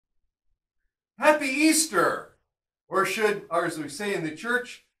Happy Easter! Or as we say in the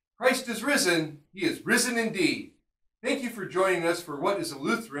church, Christ is risen. He is risen indeed. Thank you for joining us for what is a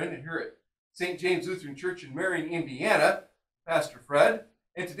Lutheran here at St. James Lutheran Church in Marion, Indiana. Pastor Fred.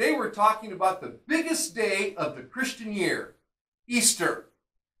 And today we're talking about the biggest day of the Christian year, Easter.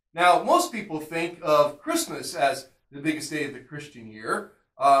 Now, most people think of Christmas as the biggest day of the Christian year,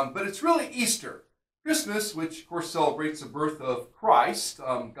 but it's really Easter. Christmas, which of course celebrates the birth of Christ,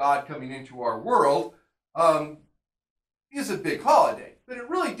 God coming into our world, is a big holiday. But it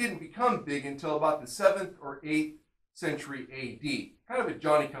really didn't become big until about the 7th or 8th century A.D., kind of a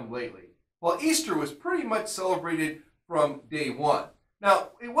Johnny-come-lately. Well, Easter was pretty much celebrated from day one. Now,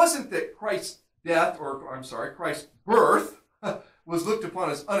 it wasn't that Christ's birth was looked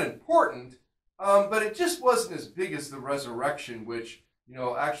upon as unimportant, but it just wasn't as big as the resurrection, which,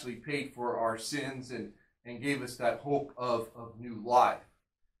 actually paid for our sins and gave us that hope of new life.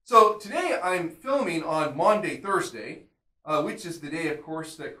 So today I'm filming on Maundy Thursday, which is the day, of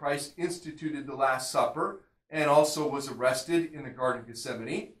course, that Christ instituted the Last Supper and also was arrested in the Garden of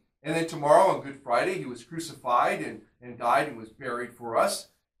Gethsemane. And then tomorrow on Good Friday, he was crucified and died and was buried for us.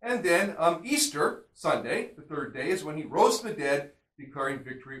 And then Easter Sunday, the third day, is when he rose from the dead, declaring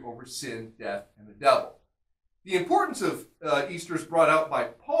victory over sin, death, and the devil. The importance of Easter is brought out by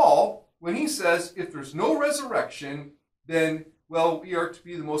Paul when he says, if there's no resurrection, then, well, we are to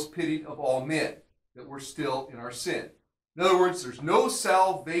be the most pitied of all men, that we're still in our sin. In other words, there's no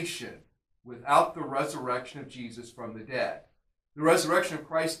salvation without the resurrection of Jesus from the dead. The resurrection of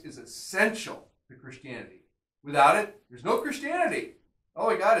Christ is essential to Christianity. Without it, there's no Christianity. All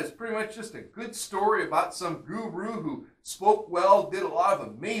we got is pretty much just a good story about some guru who spoke well, did a lot of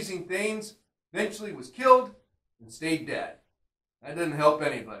amazing things, eventually was killed, and stayed dead. That doesn't help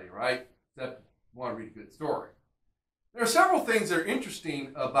anybody, right? Except you want to read a good story. There are several things that are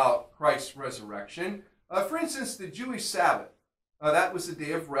interesting about Christ's resurrection. For instance, the Jewish Sabbath. That was the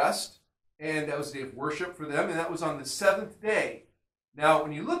day of rest, and that was the day of worship for them, and that was on the seventh day. Now,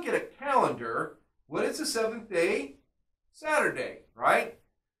 when you look at a calendar, what is the seventh day? Saturday, right?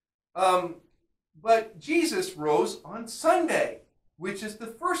 But Jesus rose on Sunday, which is the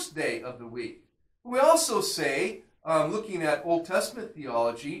first day of the week. We also say, looking at Old Testament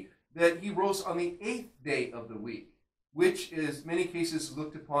theology, that he rose on the 8th day of the week, which is many cases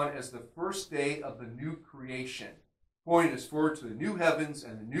looked upon as the first day of the new creation, pointing us forward to the new heavens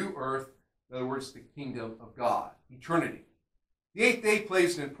and the new earth, in other words, the kingdom of God, eternity. The 8th day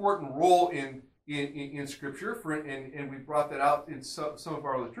plays an important role in Scripture, and we brought that out in some of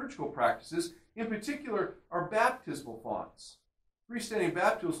our liturgical practices, in particular our baptismal fonts. Freestanding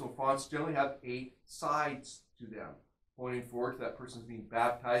baptismal fonts generally have 8 sides to them, pointing forward to that person's being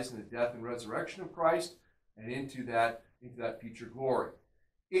baptized in the death and resurrection of Christ and into that future glory.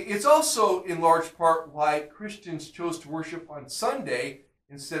 It's also in large part why Christians chose to worship on Sunday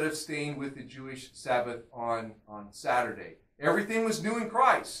instead of staying with the Jewish Sabbath on Saturday. Everything was new in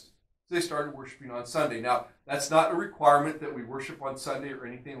Christ. So they started worshiping on Sunday. Now, that's not a requirement that we worship on Sunday or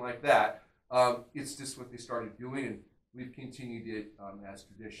anything like that. It's just what they started doing, and we've continued it as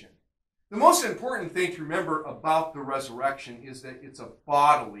tradition. The most important thing to remember about the resurrection is that it's a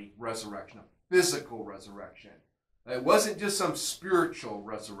bodily resurrection, a physical resurrection. It wasn't just some spiritual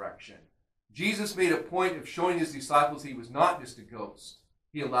resurrection. Jesus made a point of showing his disciples he was not just a ghost.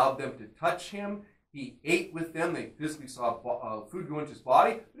 He allowed them to touch him. He ate with them. They physically saw food go into his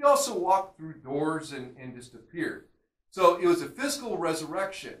body. But he also walked through doors and just appeared. So it was a physical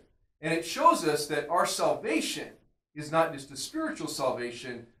resurrection. And it shows us that our salvation is not just a spiritual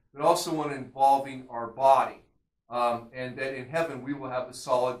salvation, but also one involving our body. And that in heaven we will have a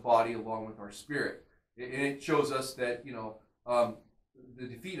solid body along with our spirit. And it shows us that, the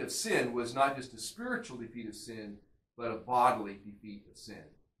defeat of sin was not just a spiritual defeat of sin, but a bodily defeat of sin.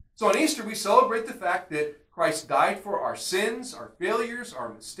 So on Easter, we celebrate the fact that Christ died for our sins, our failures,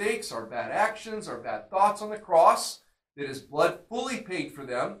 our mistakes, our bad actions, our bad thoughts on the cross, that his blood fully paid for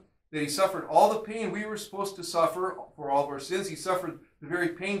them, that he suffered all the pain we were supposed to suffer for all of our sins. He suffered the very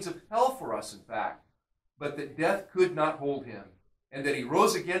pains of hell for us, in fact, but that death could not hold him, and that he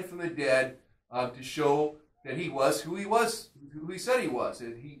rose again from the dead to show that he was who he said he was.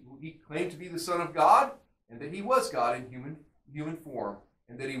 That he claimed to be the Son of God, and that he was God in human form,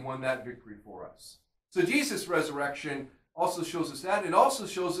 and that he won that victory for us. So Jesus' resurrection also shows us that. It also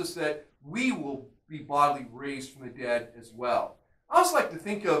shows us that we will be bodily raised from the dead as well. I also like to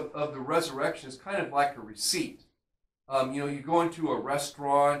think of the resurrection as kind of like a receipt. You go into a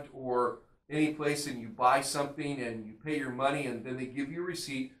restaurant or any place and you buy something and you pay your money, and then they give you a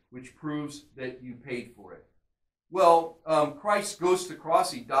receipt which proves that you paid for it. Well, Christ goes to the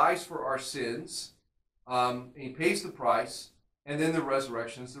cross. He dies for our sins. And he pays the price. And then the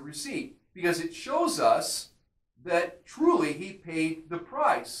resurrection is the receipt. Because it shows us that truly he paid the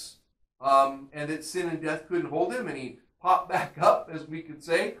price. And that sin and death couldn't hold him. And he popped back up, as we could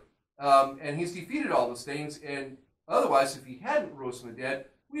say. And he's defeated all those things. And otherwise, if he hadn't rose from the dead,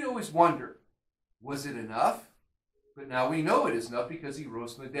 we'd always wonder, was it enough? But now we know it is enough because he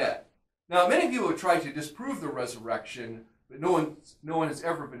rose from the dead. Now, many people have tried to disprove the resurrection, but no one has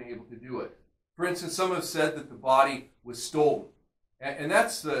ever been able to do it. For instance, some have said that the body was stolen. And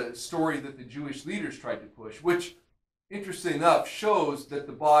that's the story that the Jewish leaders tried to push, which, interestingly enough, shows that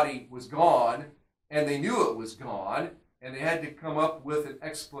the body was gone, and they knew it was gone, and they had to come up with an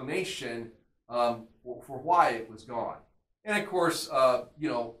explanation for why it was gone. And of course,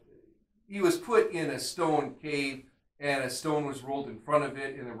 he was put in a stone cave, and a stone was rolled in front of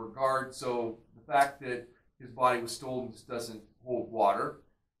it in a regard, so the fact that his body was stolen just doesn't hold water.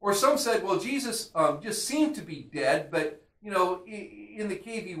 Or some said, well, Jesus just seemed to be dead, but, in the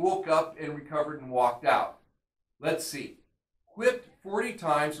cave he woke up and recovered and walked out. Let's see. Whipped 40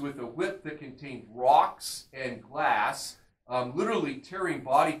 times with a whip that contained rocks and glass, literally tearing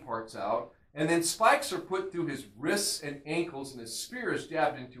body parts out. And then spikes are put through his wrists and ankles, and a spear is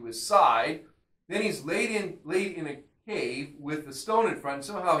jabbed into his side. Then he's laid in a cave with the stone in front.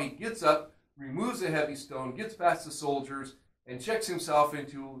 Somehow he gets up, removes a heavy stone, gets past the soldiers, and checks himself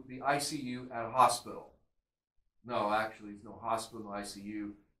into the ICU at a hospital. No, actually, there's no hospital, no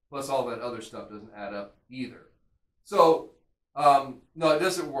ICU. Plus, all that other stuff doesn't add up either. So, no, it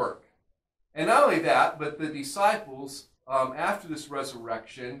doesn't work. And not only that, but the disciples, after this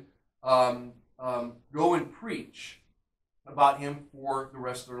resurrection, go and preach about him for the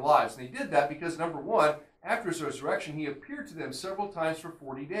rest of their lives. And they did that because, number one, after his resurrection, he appeared to them several times for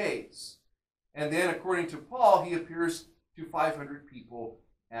 40 days. And then, according to Paul, he appears to 500 people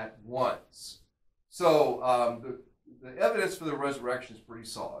at once. So the evidence for the resurrection is pretty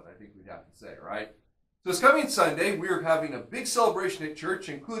solid, I think we'd have to say, right? So this coming Sunday, we're having a big celebration at church,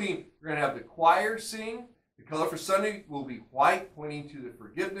 including we're going to have the choir sing. The color for Sunday will be white, pointing to the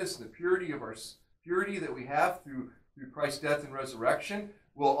forgiveness and the purity of our purity that we have through Christ's death and resurrection.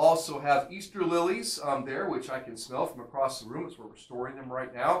 We'll also have Easter lilies there, which I can smell from across the room. It's where we're storing them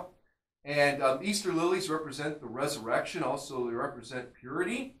right now. And Easter lilies represent the resurrection. Also, they represent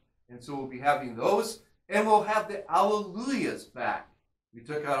purity. And so we'll be having those. And we'll have the Alleluias back. We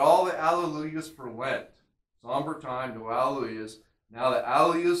took out all the Alleluias for Lent. Somber time, no Alleluias. Now the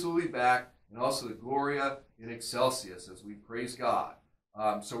Alleluias will be back. And also the Gloria in Excelsis as we praise God.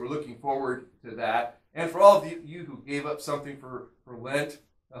 So we're looking forward to that. And for all of you who gave up something for Lent,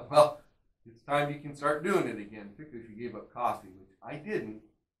 well, it's time you can start doing it again, particularly if you gave up coffee, which I didn't,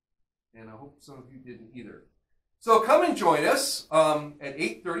 and I hope some of you didn't either. So come and join us at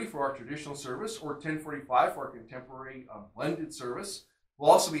 8:30 for our traditional service, or 10:45 for our contemporary blended service.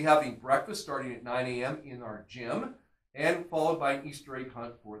 We'll also be having breakfast starting at 9 a.m. in our gym, and followed by an Easter egg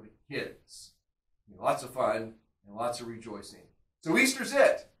hunt for the kids. Lots of fun and lots of rejoicing. So Easter's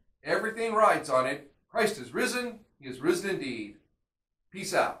it. Everything rides on it. Christ is risen. He is risen indeed.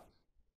 Peace out.